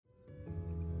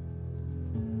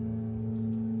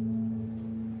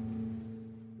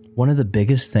one of the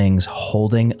biggest things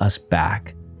holding us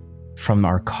back from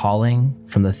our calling,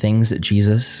 from the things that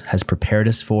Jesus has prepared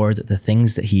us for, the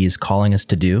things that he is calling us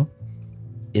to do,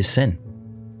 is sin.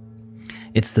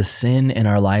 It's the sin in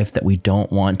our life that we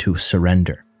don't want to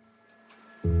surrender.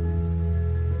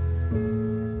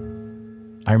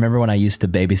 I remember when I used to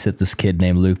babysit this kid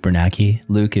named Luke Bernacki.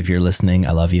 Luke, if you're listening,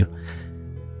 I love you.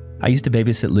 I used to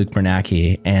babysit Luke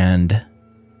Bernacki, and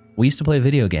we used to play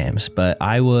video games, but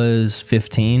I was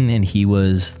 15 and he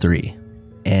was 3.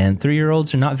 And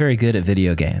 3-year-olds are not very good at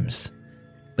video games.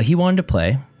 But he wanted to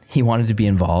play. He wanted to be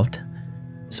involved.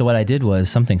 So what I did was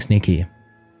something sneaky.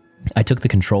 I took the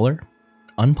controller,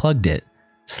 unplugged it,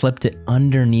 slipped it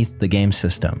underneath the game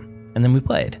system, and then we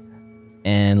played.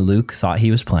 And Luke thought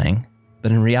he was playing,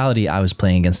 but in reality, I was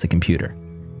playing against the computer.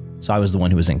 So I was the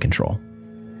one who was in control.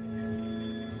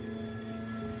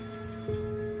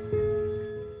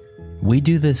 We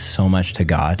do this so much to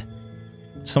God.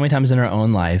 So many times in our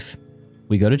own life,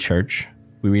 we go to church,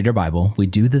 we read our Bible, we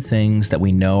do the things that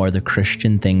we know are the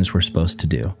Christian things we're supposed to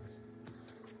do.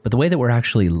 But the way that we're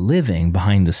actually living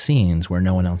behind the scenes where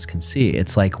no one else can see,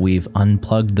 it's like we've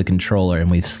unplugged the controller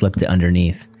and we've slipped it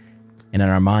underneath. And in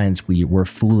our minds, we're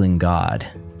fooling God.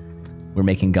 We're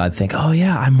making God think, oh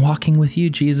yeah, I'm walking with you,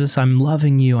 Jesus. I'm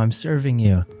loving you. I'm serving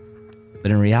you.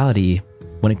 But in reality,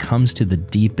 when it comes to the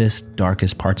deepest,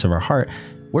 darkest parts of our heart,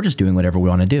 we're just doing whatever we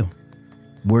want to do.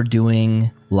 We're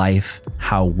doing life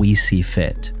how we see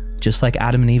fit. Just like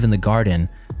Adam and Eve in the garden,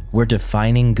 we're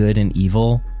defining good and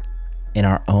evil in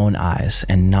our own eyes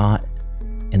and not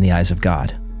in the eyes of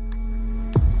God.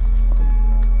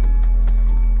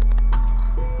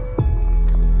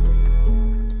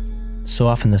 So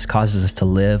often this causes us to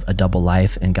live a double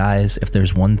life. And guys, if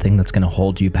there's one thing that's going to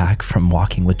hold you back from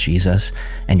walking with Jesus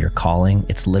and your calling,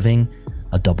 it's living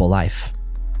a double life.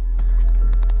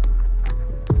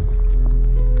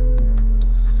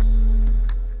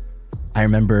 I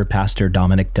remember Pastor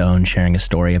Dominic Doan sharing a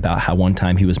story about how one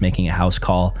time he was making a house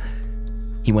call.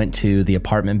 He went to the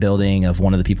apartment building of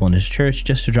one of the people in his church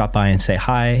just to drop by and say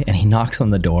hi, and he knocks on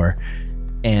the door,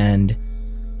 and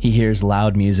he hears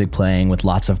loud music playing with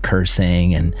lots of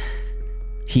cursing, and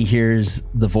he hears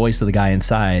the voice of the guy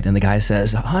inside, and the guy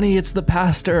says, "Honey, it's the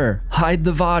pastor, hide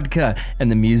the vodka." And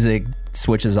the music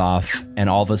switches off, and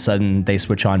all of a sudden they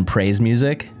switch on praise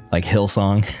music, like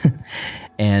Hillsong,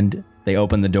 and they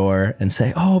open the door and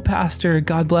say, "Oh, pastor,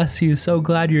 God bless you. So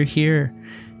glad you're here."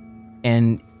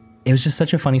 And it was just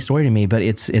such a funny story to me, but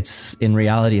it's in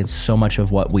reality, it's so much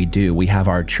of what we do. We have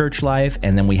our church life,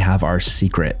 and then we have our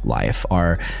secret life,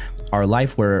 our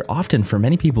life where often for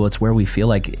many people, it's where we feel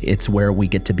like it's where we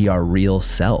get to be our real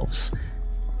selves.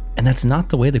 And that's not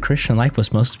the way the Christian life was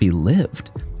supposed to be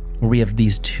lived, where we have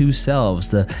these two selves,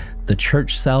 the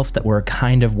church self that we're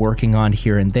kind of working on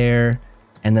here and there,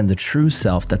 and then the true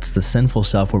self, that's the sinful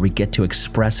self, where we get to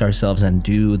express ourselves and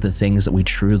do the things that we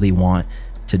truly want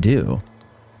to do.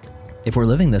 If we're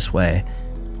living this way,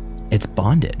 it's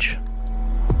bondage.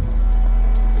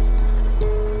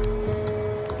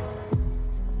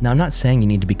 Now, I'm not saying you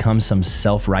need to become some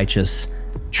self-righteous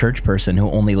church person who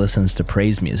only listens to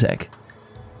praise music.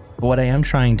 But what I am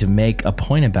trying to make a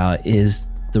point about is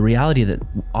the reality that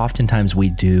oftentimes we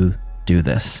do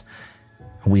this.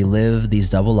 We live these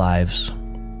double lives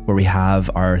where we have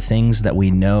our things that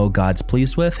we know God's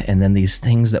pleased with, and then these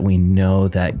things that we know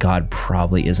that God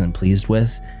probably isn't pleased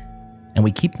with, and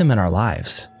we keep them in our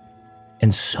lives.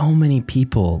 And so many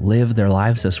people live their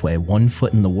lives this way, one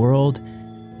foot in the world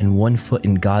and one foot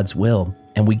in God's will,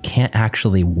 and we can't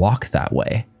actually walk that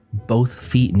way. Both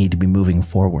feet need to be moving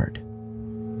forward.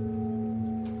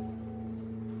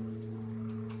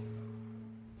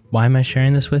 Why am I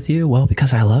sharing this with you? Well,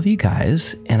 because I love you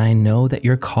guys, and I know that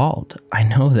you're called. I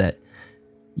know that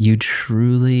you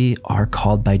truly are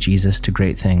called by Jesus to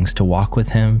great things, to walk with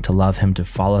him, to love him, to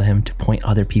follow him, to point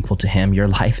other people to him. Your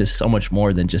life is so much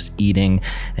more than just eating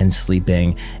and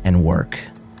sleeping and work.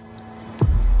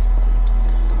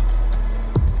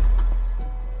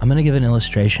 I'm going to give an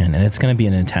illustration, and it's going to be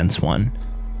an intense one,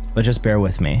 but just bear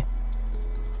with me.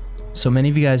 So many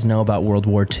of you guys know about World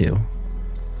War II.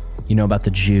 You know about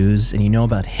the Jews, and you know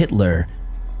about Hitler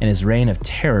and his reign of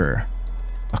terror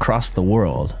across the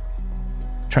world,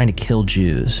 trying to kill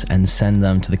Jews and send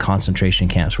them to the concentration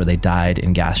camps where they died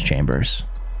in gas chambers.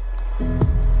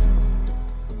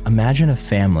 Imagine a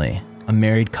family, a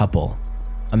married couple,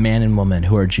 a man and woman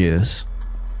who are Jews.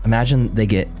 Imagine they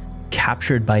get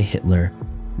captured by Hitler,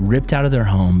 ripped out of their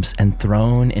homes, and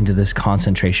thrown into this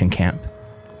concentration camp.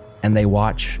 And they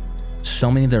watch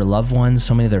so many of their loved ones,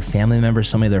 so many of their family members,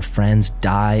 so many of their friends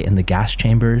die in the gas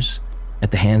chambers at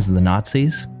the hands of the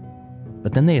Nazis.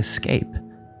 But then they escape.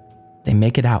 they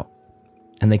make it out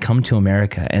and they come to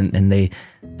America, and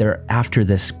they're after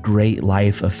this great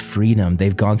life of freedom.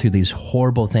 They've gone through these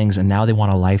horrible things, and now they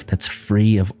want a life that's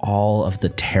free of all of the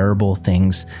terrible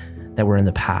things that were in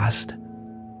the past.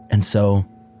 And so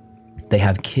they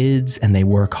have kids and they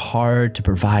work hard to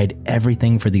provide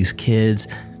everything for these kids,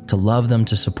 to love them,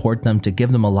 to support them, to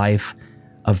give them a life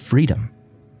of freedom.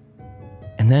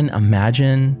 And then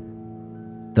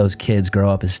imagine those kids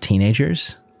grow up as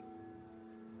teenagers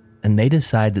and they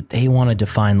decide that they want to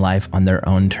define life on their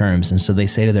own terms. And so they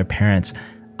say to their parents,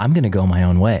 I'm going to go my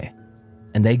own way.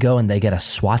 And they go and they get a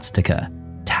swastika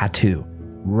tattoo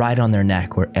right on their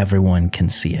neck where everyone can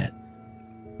see it.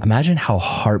 Imagine how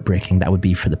heartbreaking that would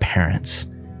be for the parents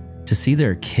to see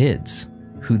their kids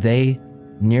who they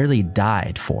nearly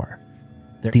died for.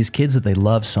 They're these kids that they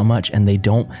love so much, and they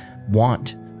don't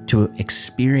want to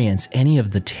experience any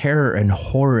of the terror and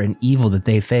horror and evil that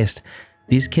they faced.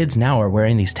 These kids now are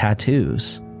wearing these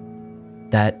tattoos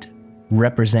that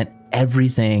represent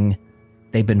everything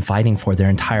they've been fighting for their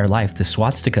entire life. The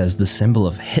swastika is the symbol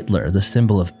of Hitler, the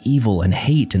symbol of evil and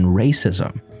hate and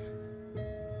racism.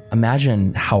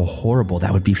 Imagine how horrible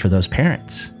that would be for those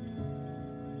parents.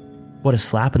 What a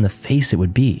slap in the face it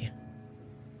would be.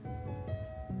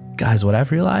 Guys, what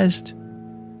I've realized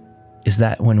is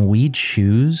that when we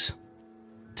choose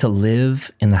to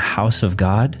live in the house of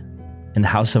God, in the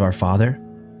house of our Father,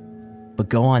 but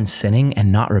go on sinning and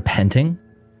not repenting,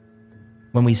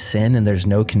 when we sin and there's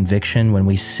no conviction, when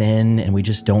we sin and we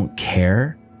just don't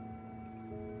care,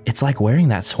 it's like wearing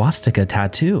that swastika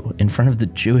tattoo in front of the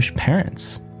Jewish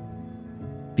parents.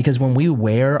 Because when we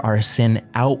wear our sin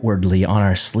outwardly on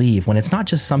our sleeve, when it's not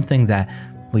just something that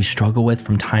we struggle with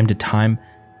from time to time,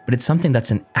 but it's something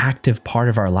that's an active part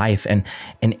of our life, and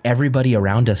everybody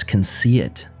around us can see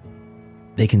it.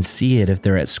 They can see it if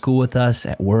they're at school with us,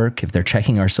 at work, if they're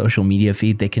checking our social media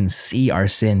feed, they can see our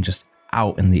sin just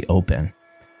out in the open.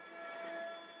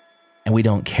 And we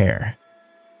don't care.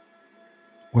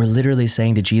 We're literally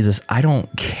saying to Jesus, I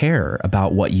don't care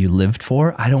about what you lived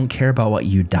for. I don't care about what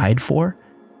you died for.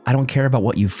 I don't care about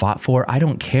what you fought for. I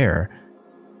don't care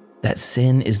that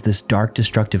sin is this dark,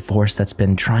 destructive force that's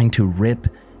been trying to rip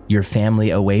your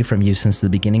family away from you since the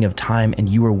beginning of time, and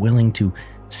you were willing to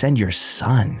send your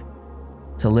son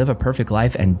to live a perfect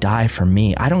life and die for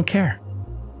me. I don't care.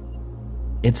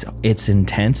 It's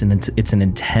intense, and it's an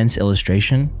intense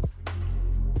illustration,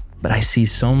 but I see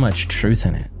so much truth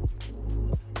in it.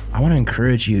 I want to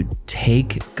encourage you,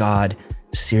 take God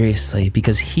seriously,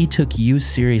 because he took you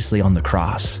seriously on the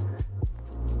cross.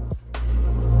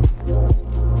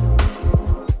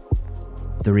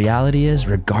 The reality is,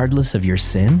 regardless of your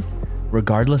sin,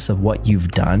 regardless of what you've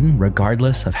done,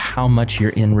 regardless of how much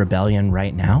you're in rebellion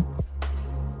right now,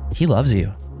 he loves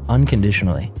you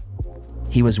unconditionally.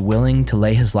 He was willing to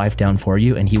lay his life down for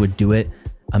you, and he would do it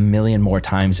 1,000,000 more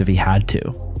times if he had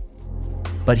to.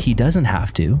 But he doesn't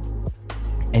have to,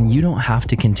 and you don't have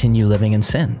to continue living in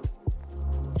sin.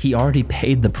 He already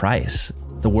paid the price.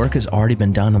 The work has already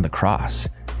been done on the cross.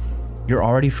 You're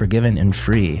already forgiven and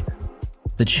free.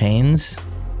 The chains,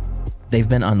 they've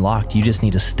been unlocked. You just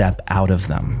need to step out of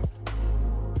them.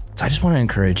 So I just want to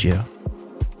encourage you.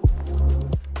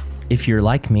 If you're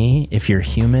like me, if you're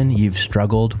human, you've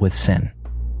struggled with sin.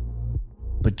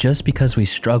 But just because we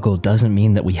struggle doesn't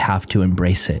mean that we have to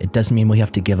embrace it. It doesn't mean we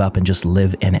have to give up and just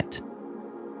live in it.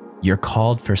 You're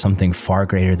called for something far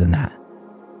greater than that.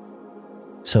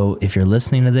 So if you're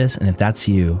listening to this, and if that's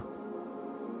you,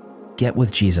 get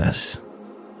with Jesus.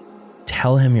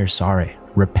 Tell him you're sorry.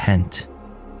 Repent.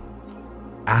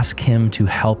 Ask him to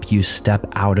help you step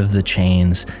out of the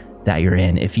chains that you're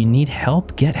in. If you need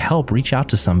help, get help. Reach out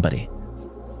to somebody.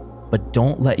 But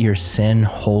don't let your sin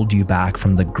hold you back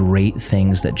from the great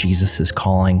things that Jesus is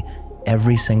calling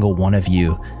every single one of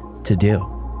you to do.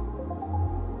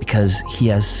 Because he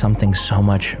has something so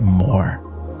much more.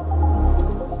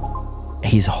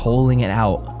 He's holding it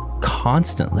out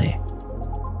constantly.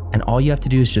 And all you have to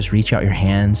do is just reach out your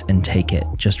hands and take it.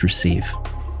 Just receive.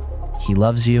 He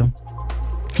loves you.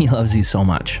 He loves you so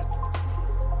much.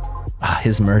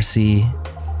 His mercy,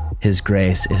 his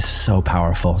grace is so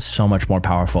powerful, so much more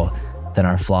powerful than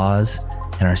our flaws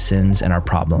and our sins and our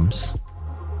problems.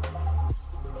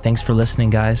 Thanks for listening,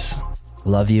 guys.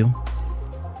 Love you.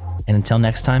 And until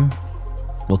next time,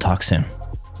 we'll talk soon.